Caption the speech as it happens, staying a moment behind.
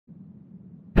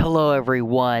Hello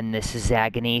everyone, this is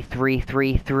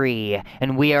Agony333,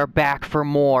 and we are back for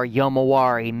more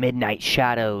Yomawari Midnight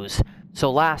Shadows. So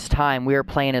last time we were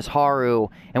playing as Haru,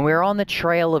 and we were on the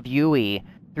trail of Yui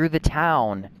through the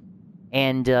town.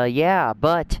 And yeah,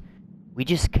 but we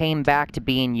just came back to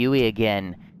being Yui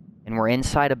again, and we're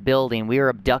inside a building. We were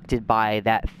abducted by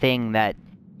that thing that,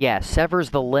 yeah,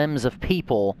 severs the limbs of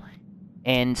people.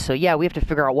 And so yeah, we have to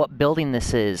figure out what building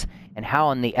this is, and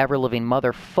how in the ever-living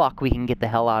motherfuck we can get the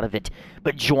hell out of it.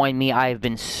 But join me, I have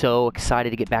been so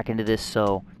excited to get back into this,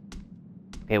 so...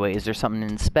 Okay, wait, is there something to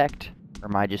inspect? Or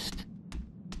am I just...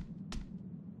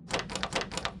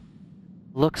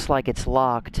 Looks like it's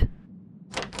locked.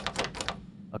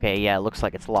 Okay, yeah, it looks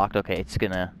like it's locked. Okay, it's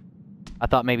gonna... I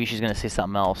thought maybe she's gonna say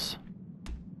something else.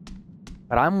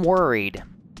 But I'm worried.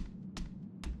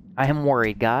 I am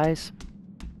worried, guys.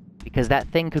 Because that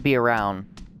thing could be around.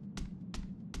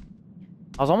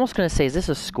 I was almost going to say, is this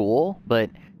a school?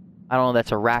 But I don't know,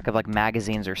 that's a rack of, like,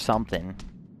 magazines or something.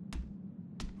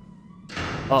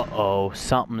 Uh-oh,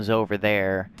 something's over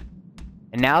there.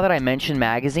 And now that I mention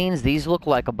magazines, these look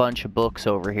like a bunch of books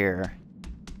over here.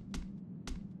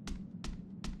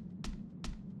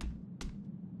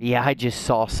 Yeah, I just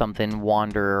saw something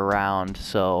wander around,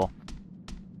 so...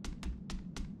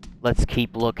 Let's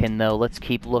keep looking, though. Let's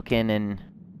keep looking and...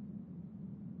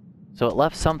 So it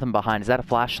left something behind. Is that a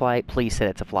flashlight? Please say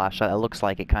it's a flashlight. It looks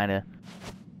like it, kind of.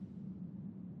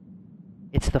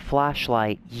 It's the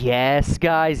flashlight. Yes,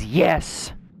 guys,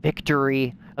 yes!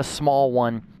 Victory. A small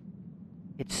one.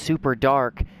 It's super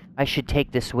dark. I should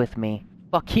take this with me.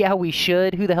 Fuck yeah, we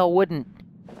should. Who the hell wouldn't?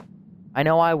 I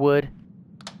know I would.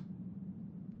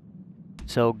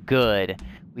 So, good.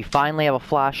 We finally have a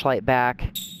flashlight back.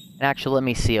 And actually, let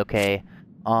me see, okay.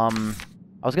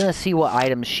 I was gonna see what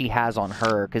items she has on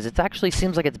her, because it actually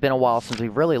seems like it's been a while since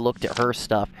we've really looked at her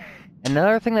stuff. And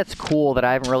another thing that's cool that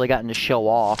I haven't really gotten to show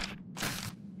off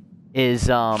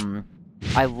is,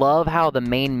 I love how the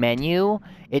main menu,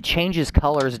 it changes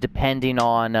colors depending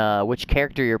on, which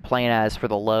character you're playing as for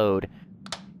the load.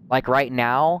 Like right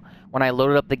now, when I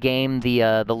loaded up the game,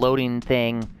 the loading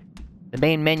thing, the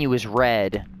main menu is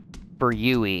red for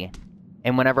Yui.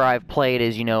 And whenever I've played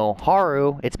as, you know,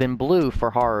 Haru, it's been blue for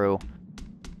Haru.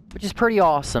 Which is pretty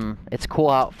awesome. It's cool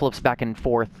how it flips back and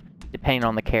forth, depending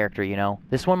on the character, you know?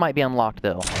 This one might be unlocked,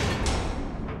 though.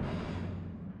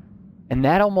 And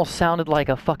that almost sounded like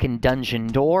a fucking dungeon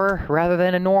door, rather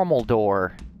than a normal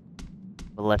door.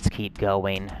 But let's keep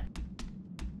going.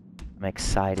 I'm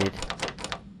excited.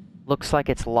 Looks like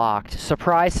it's locked.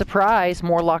 Surprise, surprise!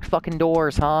 More locked fucking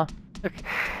doors, huh?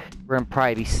 We're gonna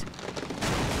probably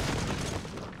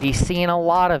be seeing a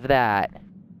lot of that.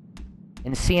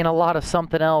 And seeing a lot of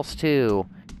something else, too.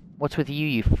 What's with you,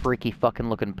 you freaky fucking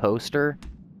looking poster?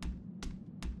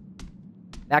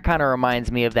 That kind of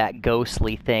reminds me of that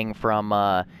ghostly thing from,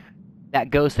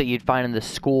 that ghost that you'd find in the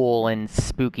school in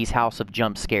Spooky's House of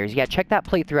Jump Scares. Yeah, check that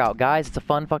playthrough out, guys. It's a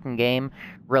fun fucking game.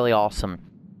 Really awesome.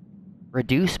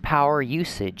 Reduce power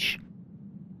usage.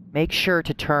 Make sure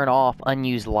to turn off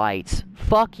unused lights.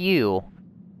 Fuck you.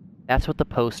 That's what the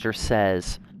poster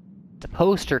says. The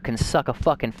poster can suck a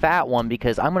fucking fat one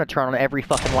because I'm gonna turn on every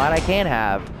fucking light I can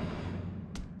have.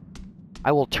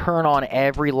 I will turn on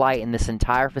every light in this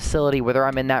entire facility, whether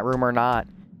I'm in that room or not.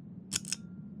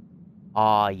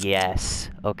 Aw, yes.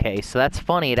 Okay, so that's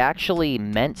funny. It actually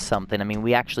meant something. I mean,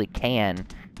 we actually can.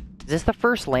 Is this the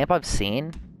first lamp I've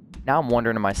seen? Now I'm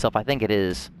wondering to myself. I think it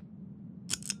is.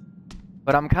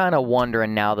 But I'm kind of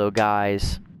wondering now, though,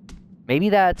 guys. Maybe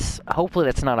that's... Hopefully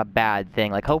that's not a bad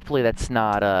thing. Like, hopefully that's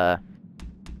not,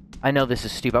 I know this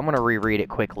is stupid. I'm going to reread it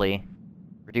quickly.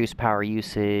 Reduce power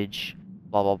usage.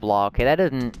 Blah, blah, blah. Okay, that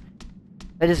doesn't...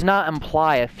 That does not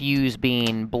imply a fuse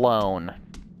being blown.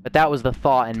 But that was the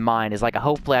thought in mind. Is like,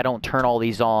 hopefully I don't turn all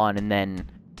these on and then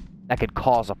that could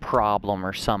cause a problem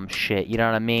or some shit. You know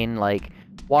what I mean? Like,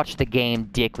 watch the game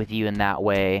dick with you in that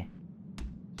way.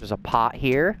 There's a pot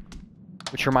here.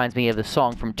 Which reminds me of the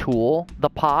song from Tool. The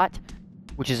Pot.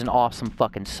 Which is an awesome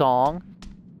fucking song.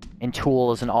 And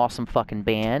Tool is an awesome fucking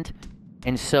band.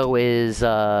 And so is,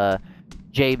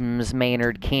 James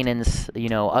Maynard Keenan's, you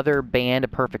know, other band, A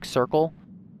Perfect Circle.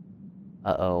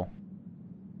 Uh-oh.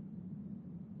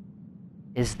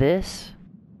 Is this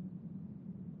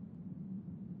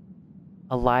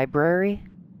a library?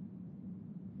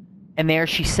 And there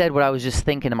she said what I was just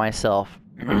thinking to myself.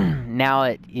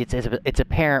 Now it's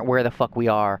apparent where the fuck we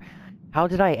are. How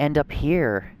did I end up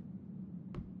here?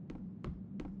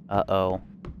 Uh-oh.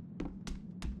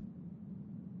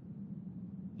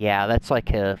 Yeah, that's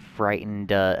like a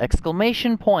frightened,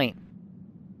 exclamation point.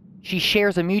 She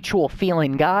shares a mutual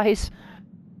feeling, guys.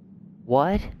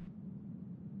 What?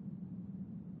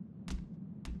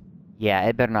 Yeah,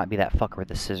 it better not be that fucker with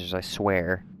the scissors, I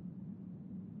swear.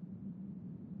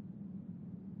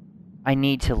 I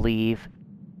need to leave.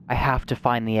 I have to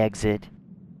find the exit.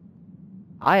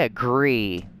 I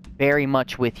agree very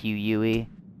much with you, Yui.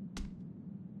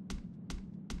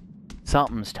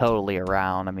 Something's totally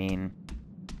around. I mean,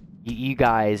 you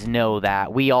guys know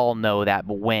that. We all know that,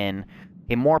 but when?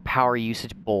 Okay, more power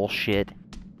usage bullshit.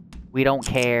 We don't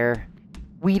care.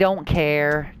 We don't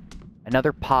care.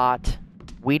 Another pot.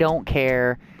 We don't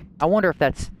care. I wonder if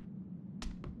that's...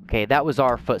 Okay, that was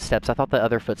our footsteps. I thought the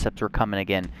other footsteps were coming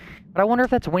again. But I wonder if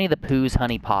that's Winnie the Pooh's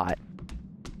honey pot.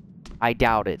 I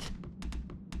doubt it.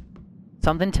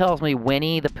 Something tells me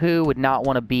Winnie the Pooh would not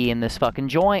want to be in this fucking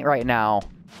joint right now.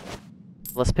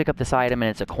 Let's pick up this item,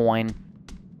 and it's a coin.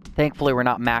 Thankfully, we're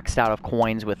not maxed out of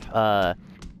coins with, yeah,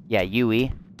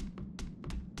 Yui.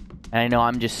 And I know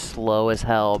I'm just slow as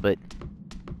hell, but...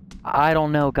 I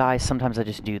don't know, guys. Sometimes I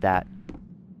just do that.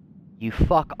 You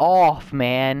fuck off,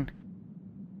 man.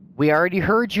 We already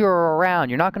heard you were around.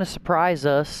 You're not going to surprise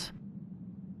us.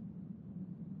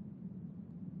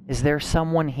 Is there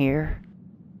someone here?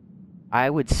 I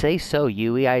would say so,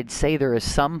 Yui. I'd say there is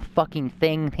some fucking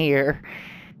thing here.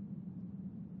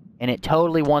 And it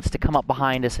totally wants to come up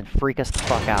behind us and freak us the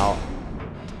fuck out.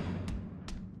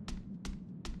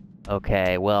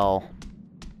 Okay, well...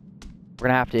 We're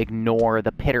gonna have to ignore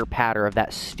the pitter-patter of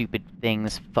that stupid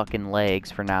thing's fucking legs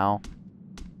for now.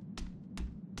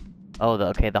 Oh,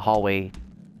 okay, the hallway.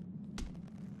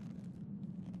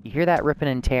 You hear that ripping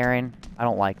and tearing? I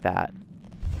don't like that.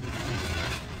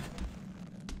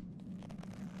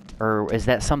 Or is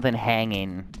that something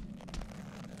hanging?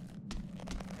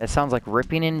 That sounds like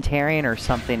ripping and tearing or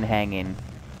something hanging.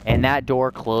 And that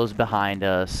door closed behind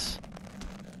us.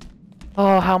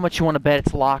 Oh, how much you want to bet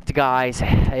it's locked, guys?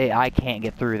 I can't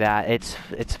get through that.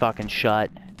 It's fucking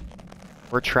shut.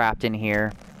 We're trapped in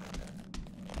here.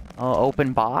 Oh,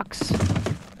 open box?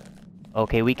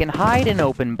 Okay, we can hide in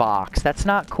open box. That's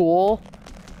not cool.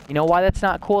 You know why that's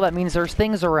not cool? That means there's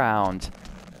things around.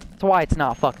 That's why it's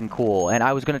not fucking cool. And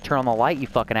I was gonna turn on the light, you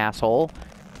fucking asshole.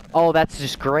 Oh, that's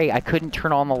just great. I couldn't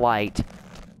turn on the light.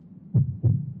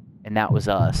 And that was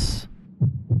us.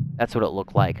 That's what it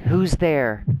looked like. Who's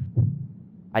there?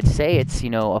 I'd say it's, you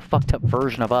know, a fucked up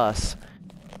version of us.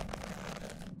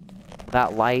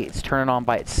 That light is turning on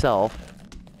by itself.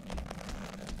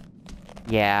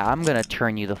 Yeah, I'm gonna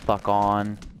turn you the fuck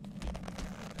on.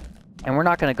 And we're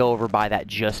not gonna go over by that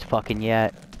just fucking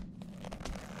yet.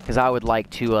 Because I would like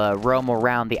to roam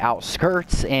around the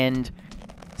outskirts and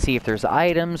see if there's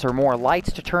items or more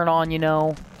lights to turn on, you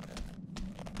know.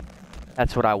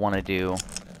 That's what I want to do.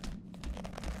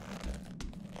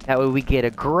 That way we get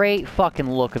a great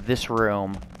fucking look of this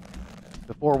room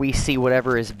before we see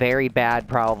whatever is very bad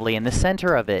probably in the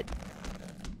center of it.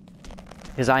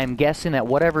 Because I am guessing that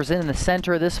whatever's in the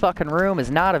center of this fucking room is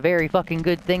not a very fucking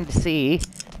good thing to see.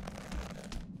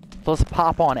 So let's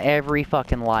pop on every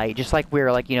fucking light, just like we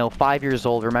were, like, you know, 5 years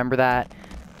old, remember that?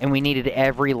 And we needed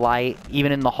every light,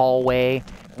 even in the hallway,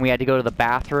 and we had to go to the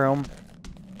bathroom.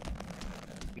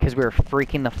 Because we were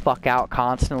freaking the fuck out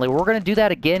constantly. We're gonna do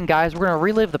that again, guys. We're gonna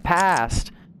relive the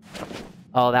past.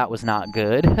 Oh, that was not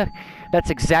good. That's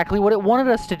exactly what it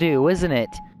wanted us to do, isn't it?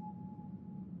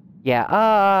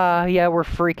 Yeah, yeah, we're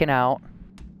freaking out.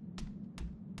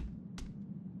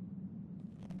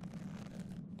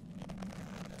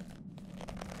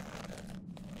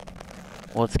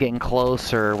 Well, it's getting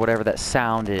closer, whatever that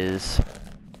sound is.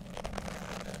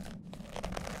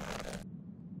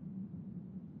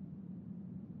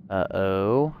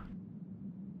 Uh-oh.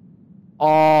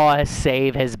 Oh, a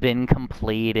save has been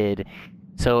completed.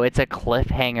 So it's a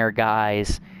cliffhanger,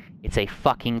 guys. It's a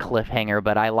fucking cliffhanger,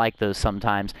 but I like those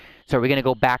sometimes. So are we gonna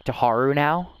go back to Haru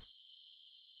now?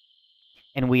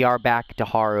 And we are back to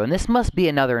Haru. And this must be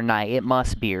another night. It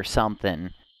must be, or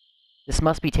something. This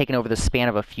must be taken over the span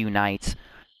of a few nights.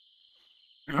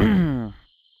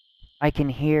 I can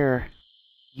hear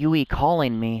Yui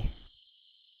calling me.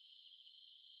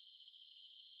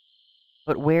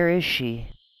 But where is she?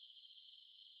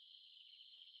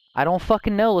 I don't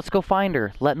fucking know. Let's go find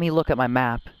her. Let me look at my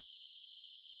map.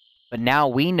 But now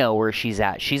we know where she's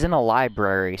at. She's in a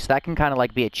library, so that can kind of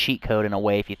like be a cheat code in a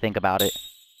way if you think about it.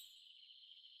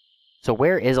 So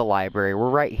where is a library? We're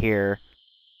right here.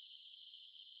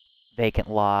 Vacant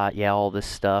lot. Yeah, all this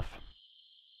stuff.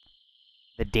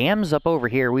 The dam's up over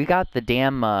here. We got the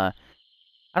dam, I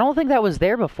don't think that was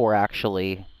there before,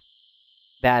 actually.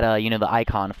 That, you know, the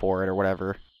icon for it or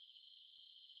whatever.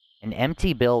 An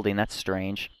empty building. That's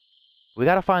strange. We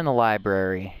gotta find the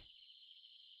library.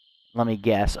 Let me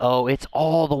guess. Oh, it's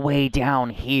all the way down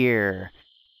here.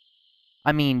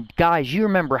 I mean, guys, you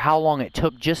remember how long it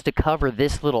took just to cover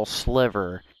this little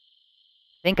sliver.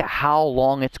 Think of how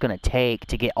long it's gonna take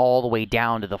to get all the way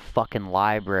down to the fucking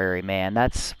library, man.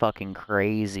 That's fucking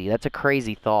crazy. That's a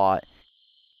crazy thought.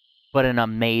 But an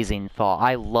amazing thought.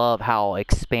 I love how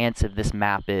expansive this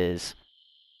map is.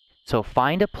 So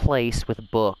find a place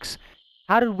with books.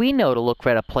 How did we know to look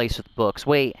for a place with books?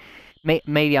 Wait,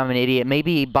 maybe I'm an idiot.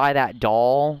 Maybe by that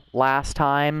doll last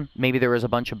time, maybe there was a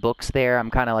bunch of books there. I'm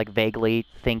kind of like vaguely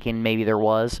thinking maybe there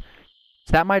was.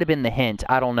 So that might have been the hint.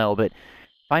 I don't know, but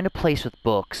find a place with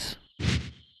books,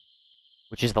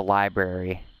 which is the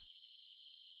library,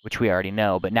 which we already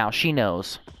know, but now she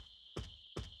knows.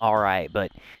 All right,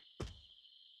 but...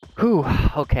 Whew,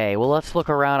 okay, well, let's look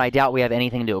around. I doubt we have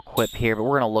anything to equip here, but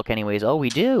we're going to look anyways. Oh, we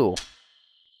do!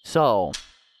 So,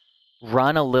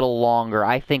 run a little longer.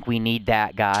 I think we need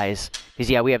that, guys. Because,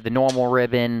 yeah, we have the normal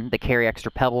ribbon, the carry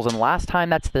extra pebbles, and last time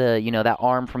that's the, you know, that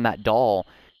arm from that doll.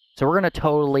 So we're going to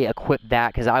totally equip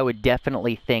that, because I would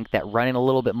definitely think that running a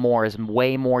little bit more is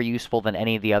way more useful than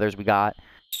any of the others we got.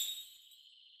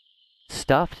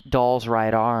 Stuffed doll's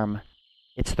right arm.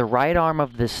 It's the right arm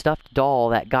of the stuffed doll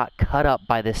that got cut up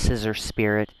by the scissor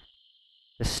spirit.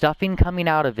 The stuffing coming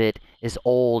out of it is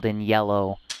old and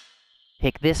yellow.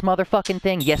 Pick this motherfucking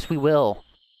thing? Yes, we will.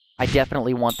 I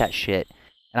definitely want that shit.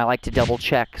 And I like to double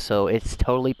check, so it's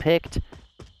totally picked.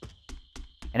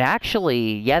 And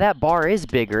actually, yeah, that bar is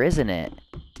bigger, isn't it?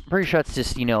 I'm pretty sure it's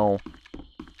just, you know,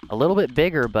 a little bit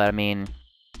bigger, but I mean,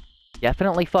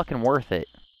 definitely fucking worth it.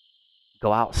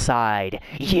 Go outside.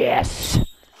 Yes!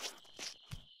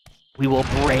 We will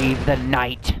brave the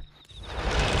night.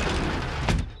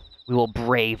 We will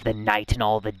brave the night and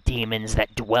all the demons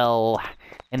that dwell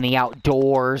in the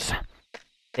outdoors.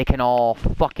 They can all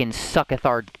fucking sucketh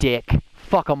our dick.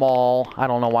 Fuck them all. I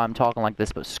don't know why I'm talking like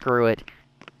this, but screw it.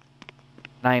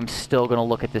 And I am still gonna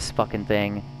look at this fucking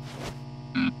thing.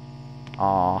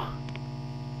 Aw.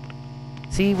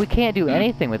 See, we can't do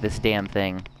anything with this damn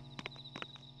thing.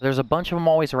 There's a bunch of them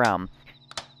always around.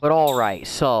 But alright,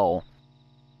 so...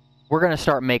 we're going to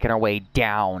start making our way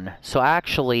down. So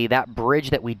actually, that bridge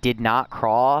that we did not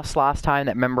cross last time,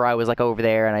 that remember I was like over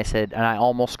there and I said, and I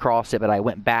almost crossed it, but I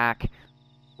went back.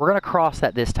 We're going to cross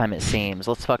that this time, it seems.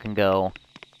 Let's fucking go.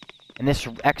 And this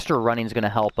extra running is going to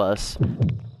help us.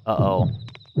 Uh-oh.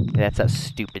 That's that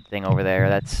stupid thing over there.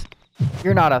 That's...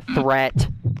 you're not a threat.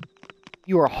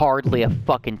 You are hardly a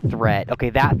fucking threat. Okay,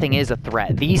 that thing is a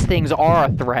threat. These things are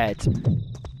a threat.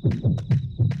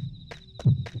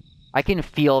 I can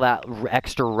feel that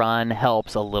extra run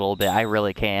helps a little bit. I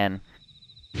really can.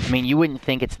 I mean, you wouldn't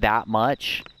think it's that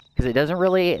much, because it doesn't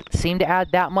really seem to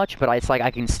add that much, but it's like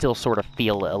I can still sort of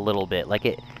feel it a little bit. Like,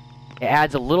 it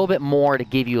adds a little bit more to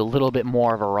give you a little bit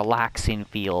more of a relaxing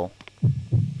feel.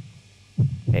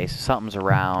 Okay, so something's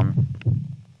around.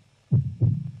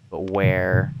 But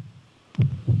where?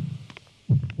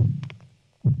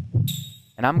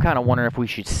 And I'm kind of wondering if we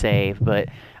should save, but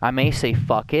I may say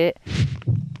fuck it.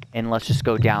 And let's just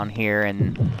go down here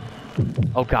and...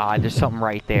 oh god, there's something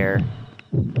right there.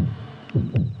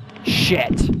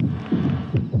 Shit!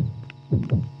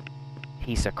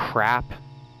 Piece of crap.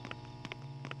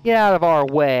 Get out of our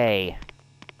way!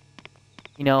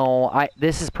 You know,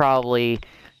 this is probably...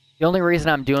 the only reason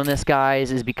I'm doing this,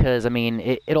 guys, is because, I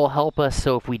mean, it'll help us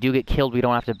so if we do get killed, we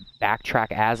don't have to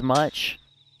backtrack as much.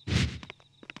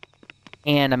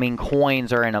 And, I mean,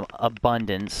 coins are in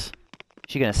abundance.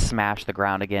 Is she gonna smash the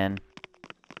ground again?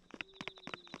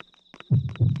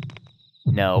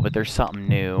 No, but there's something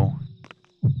new.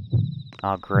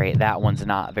 Oh, great. That one's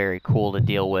not very cool to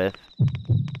deal with.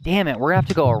 Damn it, we're gonna have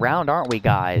to go around, aren't we,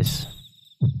 guys?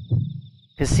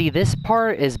 Because, see, this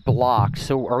part is blocked,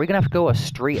 so are we gonna have to go a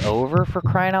street over for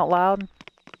crying out loud?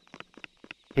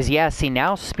 Because, yeah, see,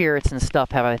 now spirits and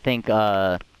stuff have, I think,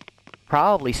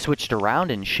 probably switched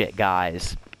around and shit,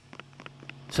 guys.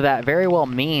 So that very well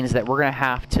means that we're gonna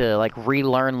have to, like,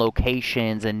 relearn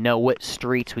locations and know what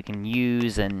streets we can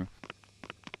use, and...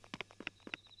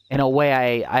 in a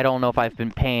way, I don't know if I've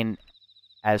been paying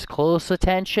as close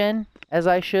attention as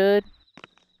I should.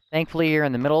 Thankfully, you're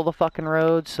in the middle of the fucking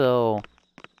road, so...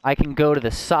 I can go to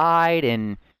the side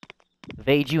and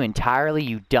evade you entirely,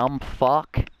 you dumb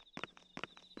fuck.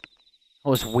 That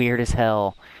was weird as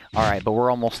hell. Alright, but we're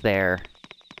almost there.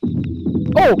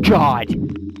 Oh, God!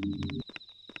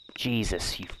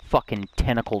 Jesus, you fucking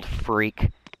tentacled freak.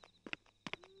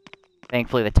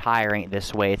 Thankfully, the tire ain't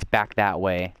this way. It's back that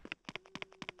way.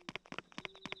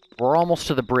 We're almost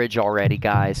to the bridge already,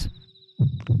 guys.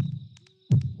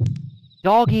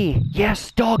 Doggy!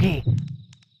 Yes, doggy!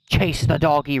 Chase the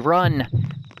doggy, run!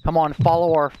 Come on,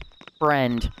 follow our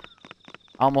friend.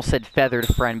 I almost said feathered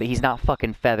friend, but he's not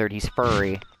fucking feathered, he's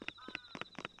furry.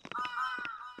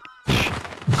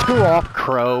 Screw off,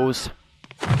 crows.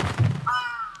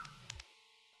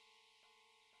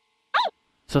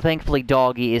 So thankfully,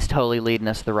 Doggy is totally leading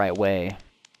us the right way.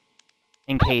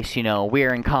 In case, you know,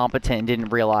 we're incompetent and didn't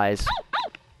realize.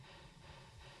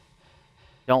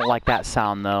 Don't like that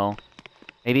sound, though.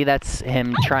 Maybe that's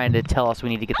him trying to tell us we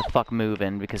need to get the fuck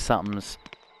moving because something's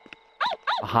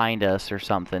behind us or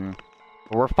something.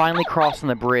 But we're finally crossing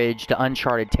the bridge to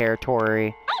uncharted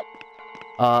territory.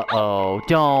 Uh-oh.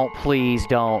 Don't. Please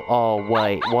don't. Oh,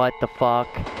 wait. What the fuck?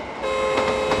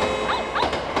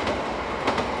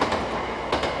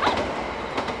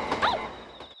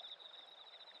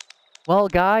 Well,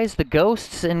 guys, the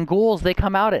ghosts and ghouls, they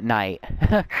come out at night.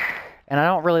 And I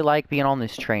don't really like being on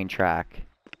this train track.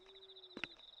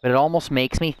 But it almost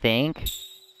makes me think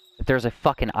that there's a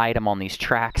fucking item on these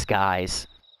tracks, guys.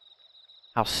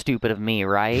 How stupid of me,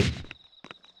 right?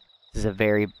 This is a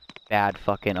very bad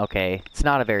fucking... Okay, it's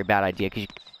not a very bad idea, because you...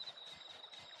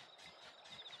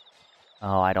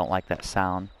 Oh, I don't like that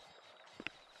sound.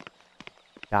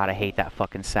 God, I hate that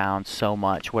fucking sound so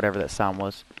much, whatever that sound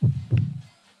was.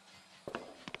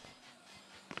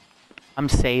 I'm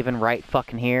saving right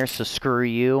fucking here, so screw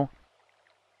you.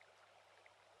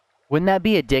 Wouldn't that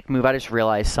be a dick move? I just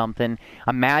realized something.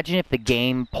 Imagine if the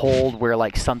game pulled where,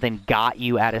 like, something got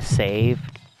you at a save.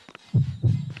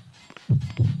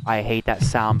 I hate that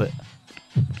sound, but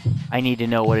I need to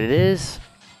know what it is.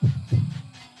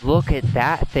 Look at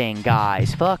that thing,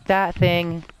 guys. Fuck that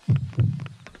thing.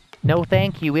 No,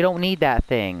 thank you. We don't need that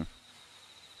thing.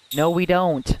 No, we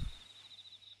don't.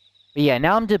 But yeah,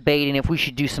 now I'm debating if we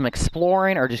should do some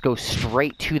exploring or just go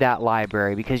straight to that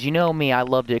library. Because you know me, I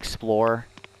love to explore.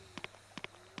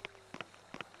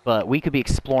 But we could be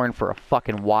exploring for a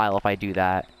fucking while if I do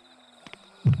that.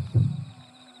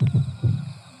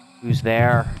 Who's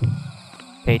there?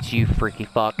 Okay, it's you, freaky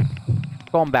fuck.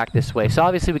 Going back this way. So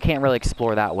obviously we can't really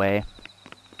explore that way.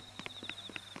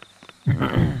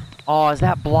 Oh, is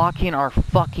that blocking our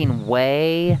fucking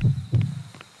way?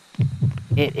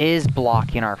 It is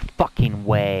blocking our fucking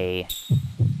way.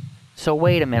 So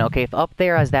wait a minute. Okay, if up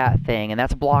there has that thing, and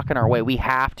that's blocking our way, we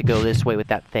have to go this way with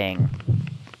that thing.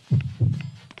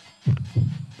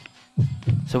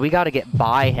 So we gotta get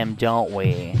by him, don't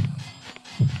we?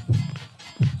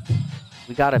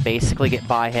 We gotta basically get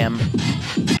by him.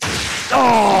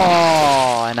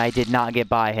 Oh! And I did not get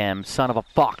by him. Son of a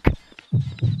fuck.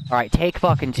 Alright, take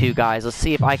fucking two, guys. Let's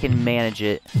see if I can manage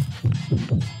it.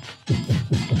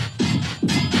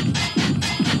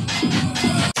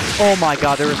 Oh my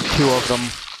god, there was two of them.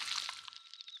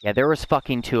 Yeah, there was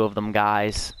fucking two of them,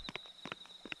 guys.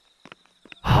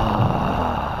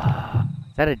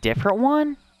 Is that a different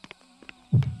one?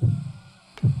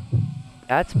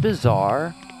 That's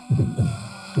bizarre.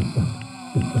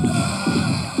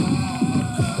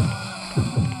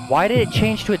 Why did it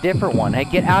change to a different one? Hey,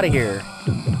 get out of here.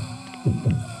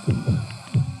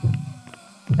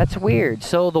 That's weird.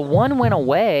 So the one went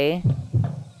away,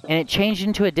 and it changed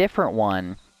into a different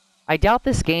one. I doubt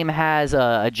this game has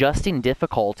adjusting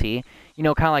difficulty. You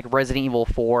know, kind of like Resident Evil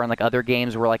 4 and like other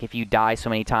games where like if you die so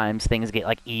many times, things get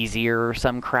like easier or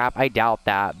some crap. I doubt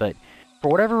that, but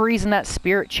for whatever reason, that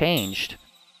spirit changed.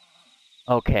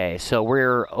 Okay, so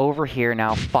we're over here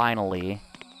now, finally.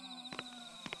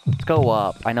 Let's go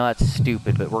up. I know that's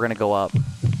stupid, but we're gonna go up.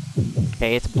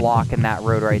 Okay, it's blocking that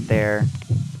road right there.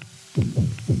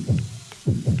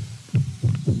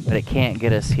 But it can't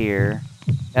get us here.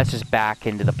 That's just back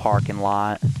into the parking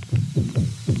lot.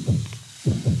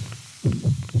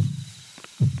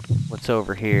 What's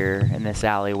over here in this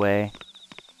alleyway?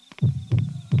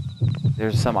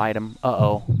 There's some item.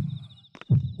 Uh-oh.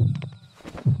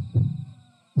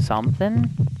 Something?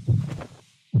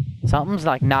 Something's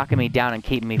like knocking me down and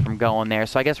keeping me from going there,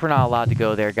 so I guess we're not allowed to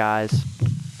go there, guys.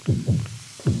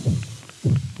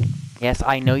 Yes,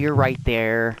 I know you're right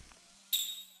there.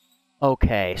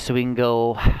 Okay, so we can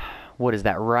go... What is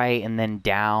that? Right and then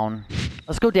down.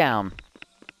 Let's go down.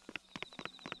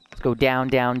 Let's go down,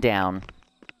 down, down.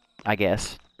 I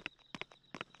guess.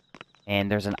 And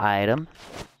there's an item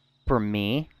for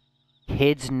me.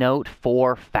 Kid's Note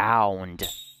 4 found.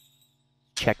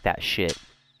 Check that shit.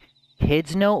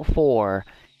 Kid's Note 4.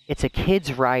 It's a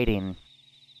kid's writing.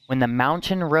 When the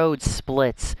mountain road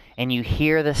splits and you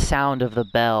hear the sound of the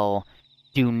bell,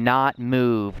 do not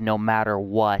move no matter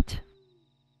what.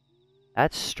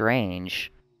 That's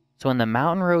strange. So when the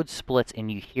mountain road splits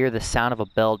and you hear the sound of a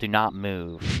bell, do not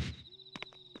move.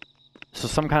 So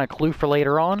some kind of clue for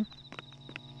later on?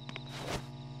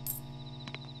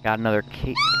 Got another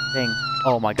key thing.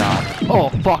 Oh my god. Oh,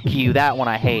 fuck you. That one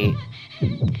I hate. At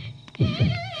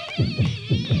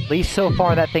least so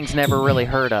far, that thing's never really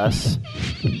hurt us.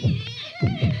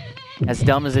 As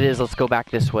dumb as it is, let's go back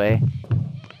this way.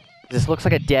 This looks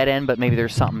like a dead end, but maybe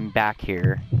there's something back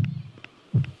here.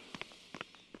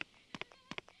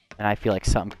 And I feel like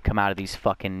something could come out of these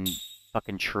fucking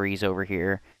trees over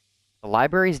here. The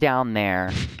library's down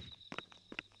there.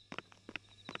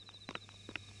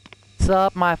 What's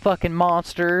up, my fucking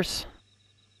monsters?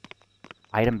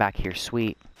 Item back here,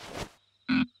 sweet.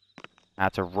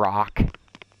 That's a rock. Let's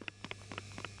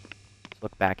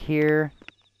look back here.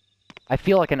 I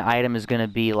feel like an item is gonna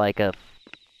be like a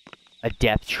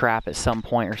death trap at some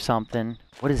point or something.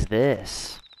 What is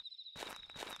this?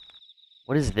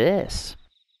 What is this?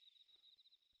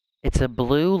 It's a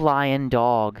blue lion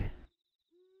dog.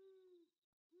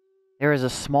 There is a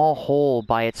small hole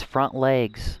by its front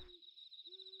legs.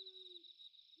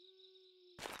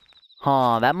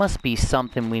 Huh, that must be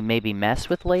something we maybe mess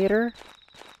with later?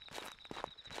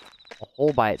 A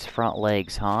hole by its front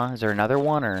legs, huh? Is there another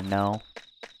one or no?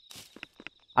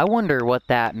 I wonder what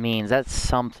that means. That's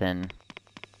something.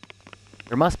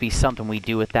 There must be something we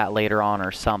do with that later on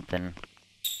or something.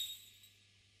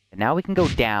 And now we can go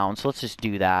down, so let's just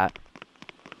do that.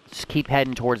 Just keep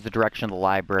heading towards the direction of the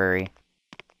library.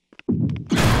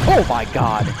 Oh my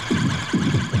god!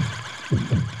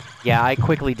 Yeah, I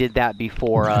quickly did that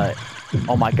before,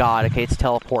 oh my god, okay, it's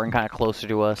teleporting kind of closer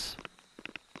to us.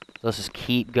 So let's just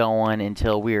keep going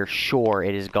until we're sure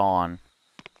it is gone.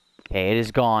 Okay, it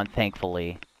is gone,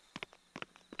 thankfully.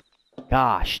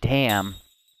 Gosh, damn.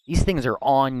 These things are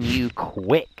on you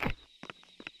quick.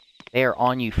 They are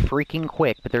on you freaking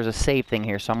quick, but there's a save thing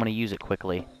here, so I'm going to use it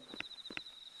quickly.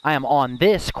 I am on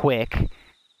this quick.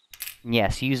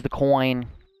 Yes, use the coin.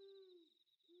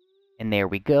 And there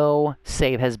we go.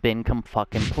 Save has been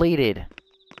completed.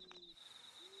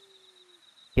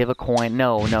 Give a coin.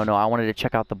 No. I wanted to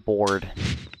check out the board.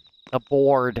 The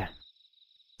board.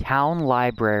 Town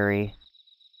library.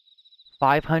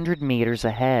 500 meters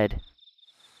ahead.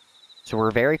 So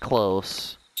we're very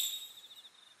close.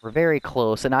 We're very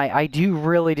close. And I do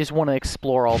really just want to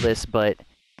explore all this, but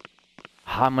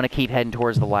I'm going to keep heading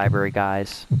towards the library,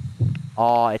 guys.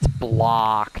 Oh, it's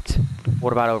blocked.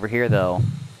 What about over here, though?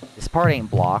 This part ain't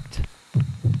blocked.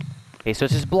 Okay, so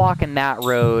it's just blocking that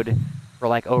road for,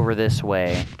 like, over this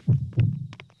way.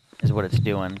 Is what it's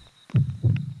doing.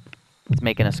 It's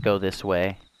making us go this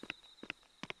way.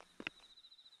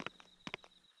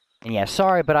 And yeah,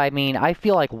 sorry, but I mean, I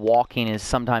feel like walking is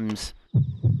sometimes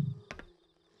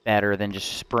better than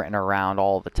just sprinting around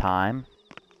all the time.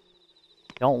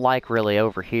 Don't like really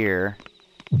over here.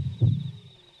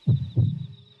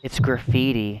 It's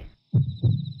graffiti.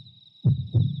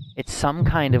 It's some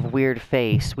kind of weird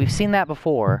face. We've seen that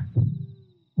before.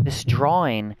 This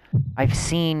drawing, I've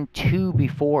seen two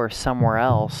before somewhere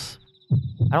else.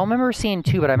 I don't remember seeing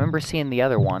two, but I remember seeing the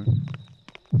other one.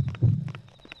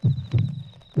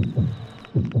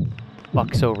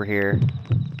 Fuck's over here.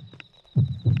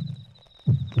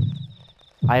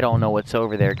 I don't know what's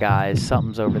over there, guys.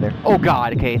 Something's over there. Oh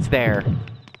god, okay, it's there.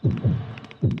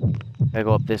 Gotta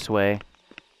go up this way.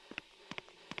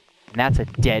 And that's a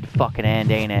dead fucking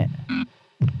end, ain't it?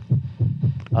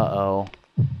 Uh-oh.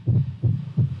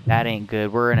 That ain't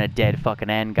good. We're in a dead fucking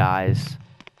end, guys.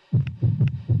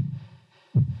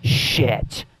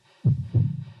 Shit.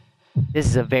 This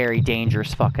is a very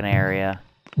dangerous fucking area.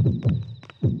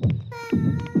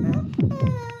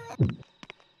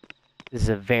 This is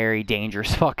a very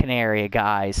dangerous fucking area,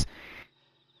 guys.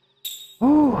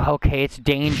 Ooh, okay, it's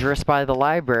dangerous by the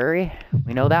library.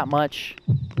 We know that much.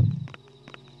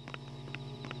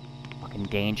 Fucking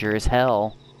danger as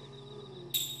hell.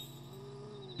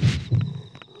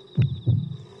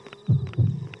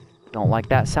 Don't like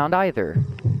that sound either.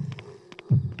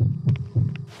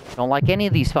 Don't like any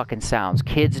of these fucking sounds.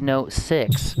 Kids Note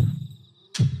 6.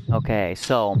 Okay,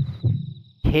 so...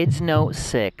 Kids Note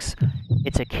 6.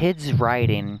 It's a kid's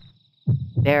writing.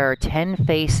 There are 10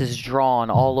 faces drawn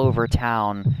all over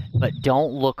town, but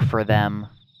don't look for them.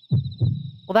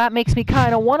 Well, that makes me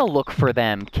kind of want to look for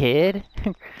them, kid.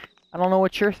 I don't know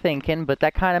what you're thinking, but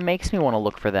that kind of makes me want to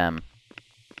look for them.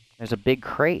 There's a big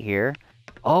crate here.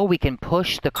 Oh, we can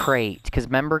push the crate. Because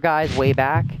remember, guys, way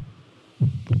back?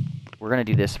 We're going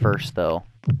to do this first, though.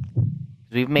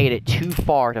 We've made it too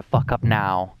far to fuck up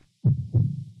now.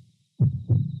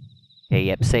 Okay,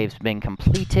 yep, save's been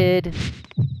completed.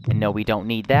 And no, we don't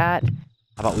need that.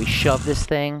 How about we shove this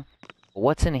thing?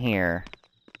 What's in here?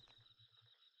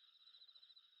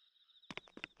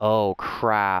 Oh,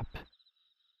 crap.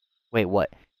 Wait, what?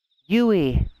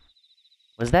 Yui!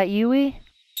 Was that Yui?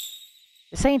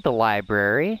 This ain't the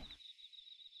library.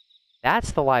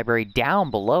 That's the library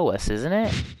down below us, isn't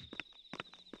it?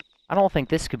 I don't think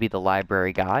this could be the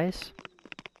library, guys.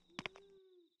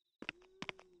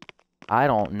 I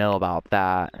don't know about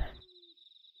that.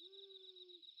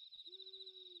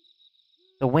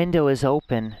 The window is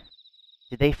open.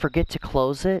 Did they forget to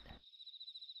close it?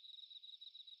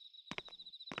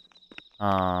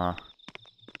 This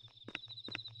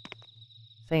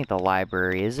ain't the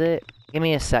library, is it? Give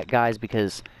me a sec, guys,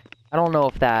 because I don't know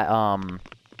if that,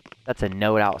 that's a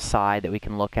note outside that we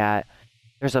can look at.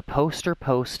 There's a poster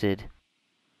posted.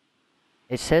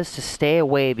 It says to stay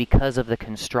away because of the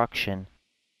construction.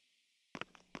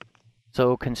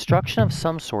 So, construction of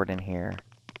some sort in here.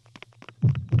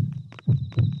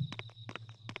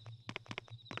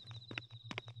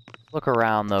 Look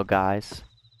around, though, guys.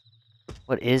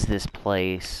 What is this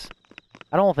place?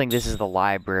 I don't think this is the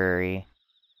library.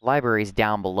 The library's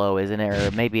down below, isn't it?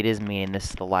 Or maybe it is meaning this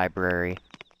is the library.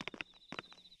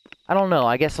 I don't know.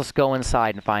 I guess let's go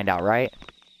inside and find out, right?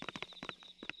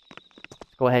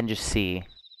 Let's go ahead and just see.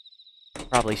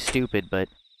 Probably stupid, but...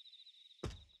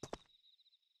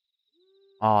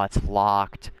 Oh, it's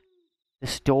locked.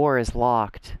 This door is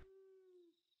locked.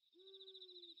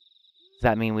 Does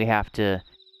that mean we have to...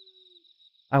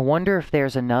 I wonder if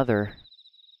there's another...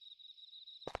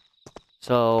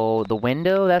 So, the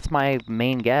window? That's my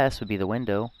main guess, would be the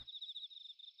window.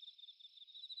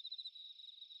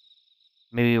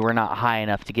 Maybe we're not high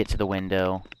enough to get to the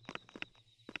window.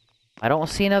 I don't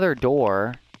see another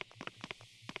door.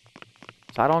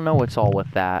 So I don't know what's all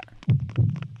with that.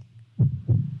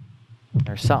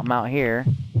 There's something out here.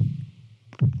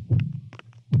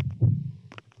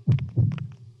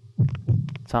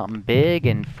 Something big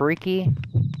and freaky.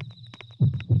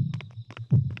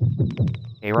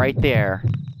 Okay, right there.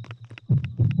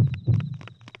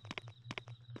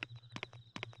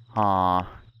 Huh.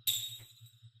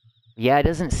 Yeah, it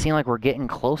doesn't seem like we're getting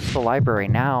close to the library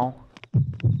now.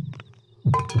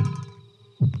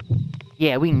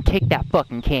 Yeah, we can kick that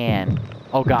fucking can.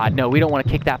 Oh god, no, we don't want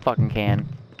to kick that fucking can.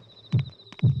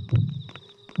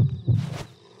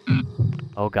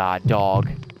 Oh god, dog.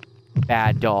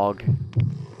 Bad dog.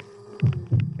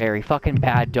 Very fucking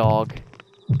bad dog.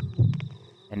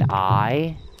 An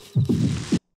eye?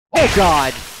 Oh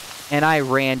god! And I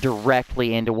ran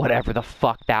directly into whatever the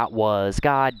fuck that was.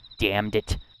 God damned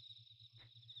it.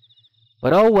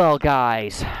 But oh well,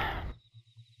 guys.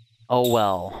 Oh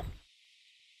well.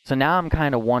 So now I'm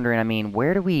kind of wondering, I mean,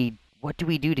 what do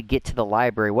we do to get to the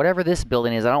library? Whatever this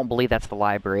building is, I don't believe that's the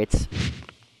library. It's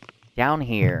down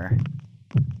here.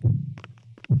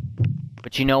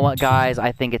 But you know what, guys?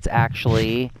 I think it's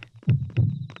actually,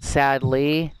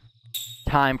 sadly,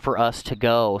 time for us to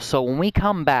go. So when we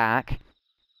come back,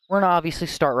 we're going to obviously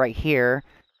start right here.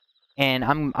 And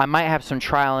I might have some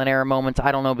trial and error moments.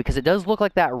 I don't know, because it does look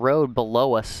like that road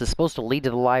below us is supposed to lead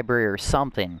to the library or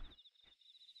something.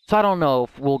 So I don't know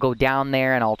if we'll go down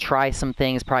there and I'll try some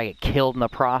things, probably get killed in the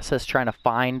process trying to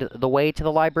find the way to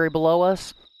the library below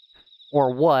us.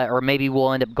 Or what, or maybe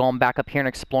we'll end up going back up here and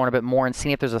exploring a bit more and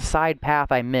seeing if there's a side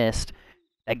path I missed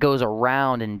that goes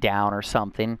around and down or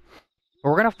something. But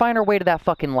we're going to find our way to that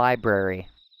fucking library.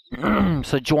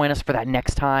 So join us for that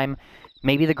next time.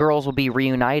 Maybe the girls will be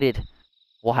reunited.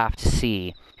 We'll have to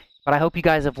see. But I hope you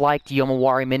guys have liked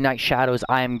Yomawari Midnight Shadows.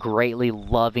 I am greatly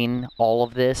loving all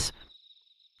of this.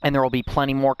 And there will be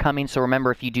plenty more coming, so remember,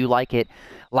 if you do like it,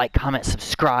 like, comment,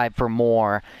 subscribe for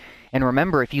more. And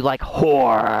remember, if you like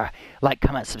horror, like,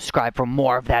 comment, subscribe for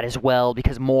more of that as well,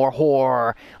 because more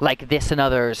horror like this and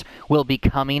others will be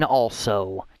coming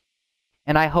also.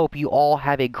 And I hope you all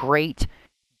have a great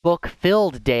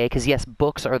book-filled day, because yes,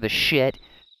 books are the shit.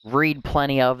 Read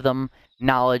plenty of them.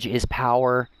 Knowledge is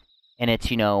power. And it's,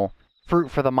 you know,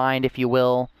 fruit for the mind, if you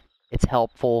will. It's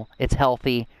helpful. It's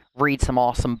healthy. Read some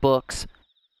awesome books.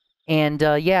 And,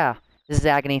 yeah, this is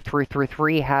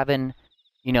Agony333 having,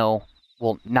 you know,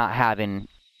 well, not having,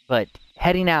 but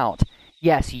heading out.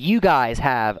 Yes, you guys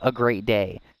have a great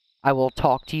day. I will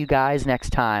talk to you guys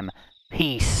next time.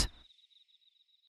 Peace.